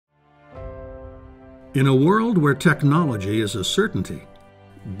In a world where technology is a certainty,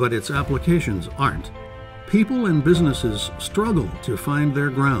 but its applications aren't, people and businesses struggle to find their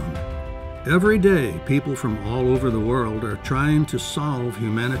ground. Every day, people from all over the world are trying to solve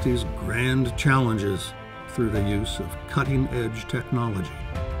humanity's grand challenges through the use of cutting-edge technology.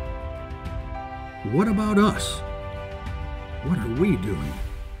 What about us? What are we doing?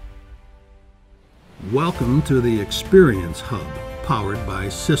 Welcome to the Experience Hub, powered by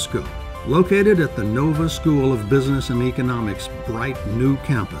Cisco, located at the Nova School of Business and Economics' bright new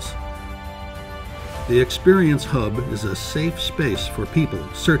campus. The Experience Hub is a safe space for people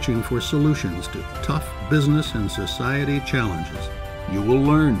searching for solutions to tough business and society challenges. You will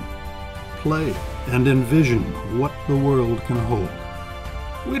learn, play, and envision what the world can hold.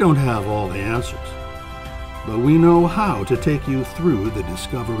 We don't have all the answers, but we know how to take you through the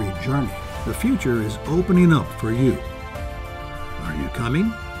discovery journey. The future is opening up for you. Are you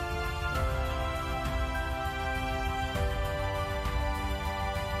coming?